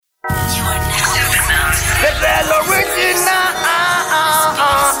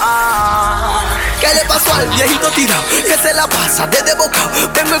¿Qué le pasó al viejito tirado? Que se la pasa desde bocado.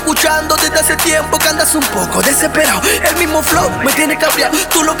 Vengo escuchando desde hace tiempo que andas un poco desesperado. El mismo flow me tiene cabreado.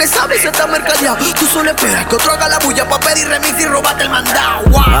 Tú lo que sabes está mercadeado. Tú solo esperas que otro haga la bulla pa' pedir remix y robarte el mandado.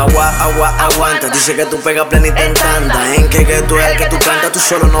 Aguanta. Dice que tú pegas planita en tanda. En que tú eres el que tú cantas. Tú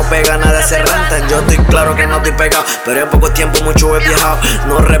solo no pegas, nada se renta. Yo estoy claro que no estoy pegado, pero en poco tiempo mucho he viajado.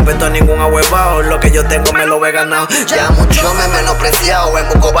 No respeto a ningún ahuevado. Lo que yo tengo me lo he ganado. Ya mucho me he menospreciado. En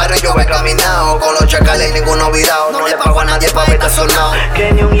Buco Barrio yo he caminado. Con los chacales ninguno virado. No le pago a nadie pa' ver sonado.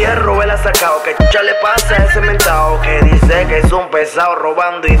 Que ni un hierro él ha sacado. Que chucha le pasa a ese mentado que dice que es un pesado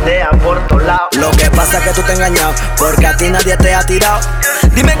robando ideas por todos lados. Lo que pasa es que tú te has engañado, porque a ti nadie te ha tirado.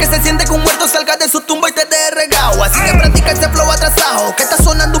 Dime que se siente que un muerto salga de su tumba y te dé regao. Así que practica ese flow atrasado, que está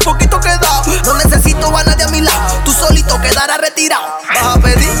sonando un poquito quedado. No necesito a nadie a mi lado, tú solito quedarás retirado. Vas a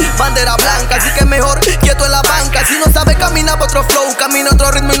pedir bandera blanca, así que mejor quieto en la banca. Si no sabes caminar por otro flow, camina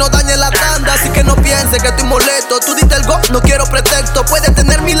otro ritmo y no dañes la tanda. Así que no pienses que estoy molesto, tú diste el go, no quiero pretexto. Puedes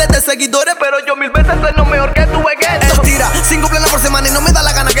tener miles de seguidores, pero yo 1000 veces sueno mejor que tú en esto. Él tira 5 planes por semana y no me da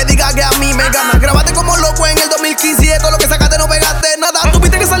la gana que diga que a mí me gana. Grábate como loco en el 2015 y esto lo que sacaste no pegaste nada.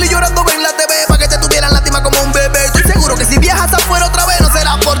 Tuviste que salir llorando en la TV pa' que te tuvieran lástima como un bebé. Estoy seguro que si viajas afuera otra vez no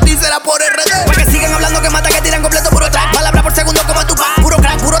será por ti, será por RD. Pa' que sigan hablando que mata, que tiran completo puro track. Palabra por segundo como tu pan. Puro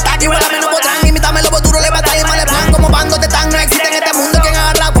crack, puro tag, igual a mí no podrán. Imítame los duro, le batalles mal plan. Como bandos de tan no existen en este mundo. Quien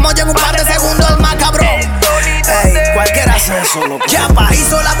agarra como yo en un par de segundos el más cabrón. Ey, cualquiera hace eso, loco. Chapa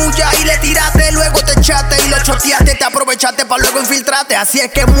hizo la bulla y le tiraste. Luego te echaste y lo choteaste. Te aprovechaste pa' luego infiltrarte. Así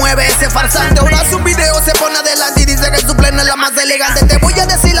es que mueve ese farsante. Ahora su video se pone adelante y dice que su plena es la más elegante. Te voy a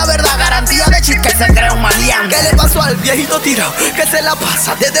decir la verdad, garantía de chica que se crea un maleante. ¿Qué le pasó al viejito tirado? Que se la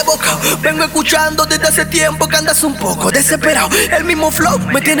pasa desde bocado. Vengo escuchando desde hace tiempo que andas un poco desesperado. El mismo flow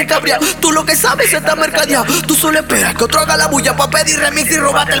me tiene cabreado. Tú lo que sabes está mercadeado. Tú solo esperas que otro haga la bulla pa' pedir remix y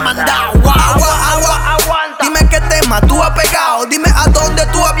robarte el mandado. Aguanta. Dime qué tema tú has pegado. Dime a dónde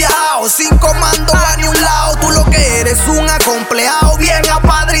tú has viajado. Sin comando a ni un lado. Tú lo que eres un acompleado. Bien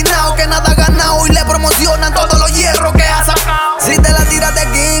apadrinado que nada ha ganado. Y le promocionan todos los hierros que has sacado. Si te la tiras de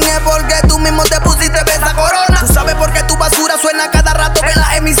king es porque tú mismo te pusiste esa corona. Tú sabes por qué tu basura suena cada rato en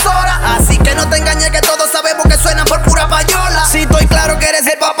la emisora. Así que no te engañes que todos sabemos que suenan por pura payola. Si estoy claro que eres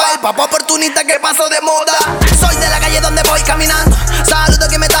el papá oportunista que pasó de moda. Soy de la calle donde voy caminando. Saludo a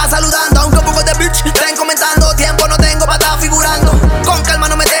quien me está saludando. Aunque un poco de bitch estén comentando. Tiempo no tengo para estar figurando. Con calma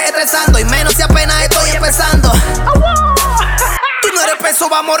no me estés estresando. Y menos si apenas estoy empezando. Tú no eres peso,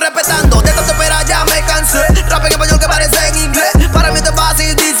 vamos respetando. De tanto esperar ya me cansé. Rap en español que parece en inglés. Para mí esto es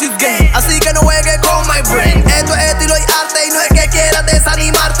fácil, this is game. Así que no juegues con my brain. Esto es estilo y arte. Y no es que quieras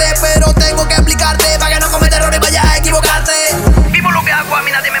desanimarte, pero tengo que explicarte para que no cometas errores y vayas a equivocarte. Vivo lo que hago, a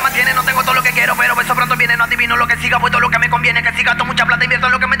mí nadie me mantiene. No tengo todo lo que quiero, pero eso pronto viene. No adivino lo que siga, pues todo lo que me conviene. Que siga, gasto mucha plata, invierto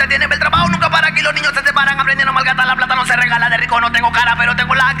en lo que me entretiene. El trabajo nunca para, aquí los niños se separan. Aprendiendo a malgastar la plata, no se regala. De rico no tengo cara, pero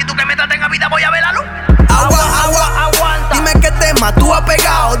tengo la actitud que mientras tenga vida voy a ver la luz. Aguanta. Dime qué tema tú has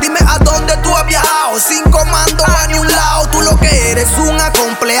pegado. Dime a dónde tú has viajado. Sin comando a ni un lado. Tú lo que eres un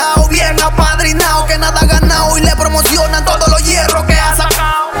acompleado. Bien apadrinado que nada ha ganado. Y le promocionan todos los hierros que has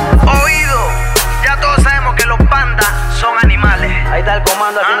sacado. Oído, ya todos sabemos que los pandas son animales. Ahí está el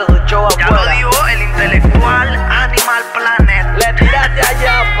comando haciendo su show afuera. Ya lo dijo el intelectual Animal Planet. Le tiraste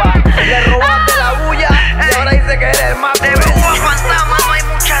allá, pa. Le robaste la bulla y ahora dice que eres el más De Bejuco a Fantasma no hay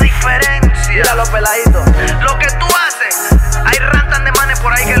mucha diferencia. Mira los peladitos. Lo que tú haces, hay rantan de manes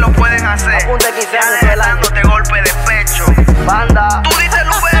por ahí que lo pueden hacer. Apunta 15 años Ya adelante. dándote golpe de pecho. Banda. Tú diste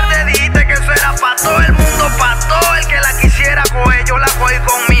luz verde, dijiste que eso era pa' todo el mundo, pa' todo el que la quisiera coger. Yo la cogí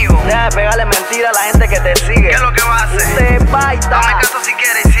conmigo. Deja de pegarle mentira a la gente que te sigue. ¿Qué es lo que vas a hacer? Usted baita. Dame caso si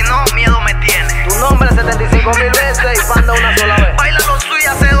quieres, y si no, miedo me tiene. Tu nombre 75,000 veces y panda una sola vez. Baila lo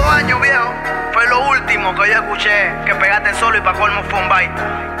suyo hace 2 años, viejo. Fue lo último que yo escuché. Que pegaste solo y pa' colmo fue un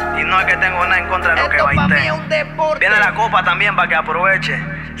baita. Y no es que tengo nada en contra de lo que Esto pa' mí baité. es un deporte. Viene la copa también para que aproveche.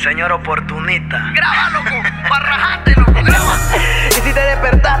 Señor oportunista. Graba, loco, para rajarte, loco, graba. Y si te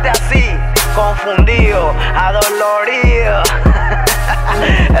despertaste así, confundido, adolorido,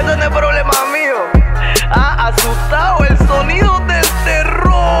 eso no es problema mío. Asustado, el sonido del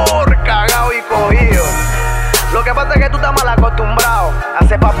terror, cagado y cogido. Lo que pasa es que tú estás mal acostumbrado a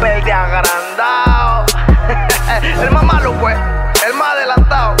hacer papel de agrandado. El más malo, pues, el más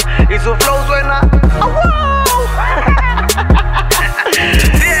adelantado. Y su flow suena.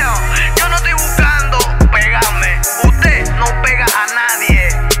 Viejo, yo no estoy buscando pegarme. Usted no pega a nadie.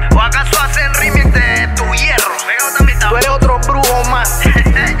 ¿O acaso hacen remix de tu hierro? Pegado también está. Tú eres otro brujo más.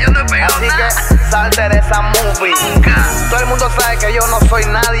 Yo no he pegado Así nada. que salte de esa movie. Nunca. Todo el mundo sabe que yo no soy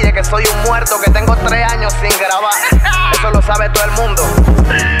nadie, que soy un muerto, que tengo 3 años sin grabar. Eso lo sabe todo el mundo.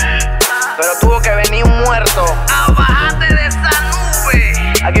 Pero tuvo que venir un muerto a bajarte de esa nube.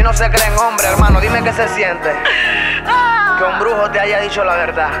 Aquí no se creen hombres, hermano. Dime qué se siente que un brujo te haya dicho la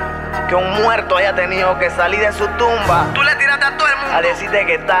verdad, que un muerto haya tenido que salir de su tumba Tú le tiraste a todo el mundo. a decirte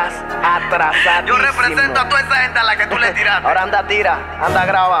que estás atrasadísimo. Yo represento a toda esa gente a la que tú le tiraste. Ahora anda, tira, anda,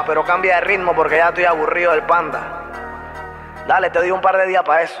 graba, pero cambia de ritmo porque ya estoy aburrido del panda. Dale, te doy un par de días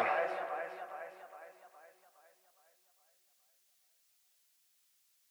para eso.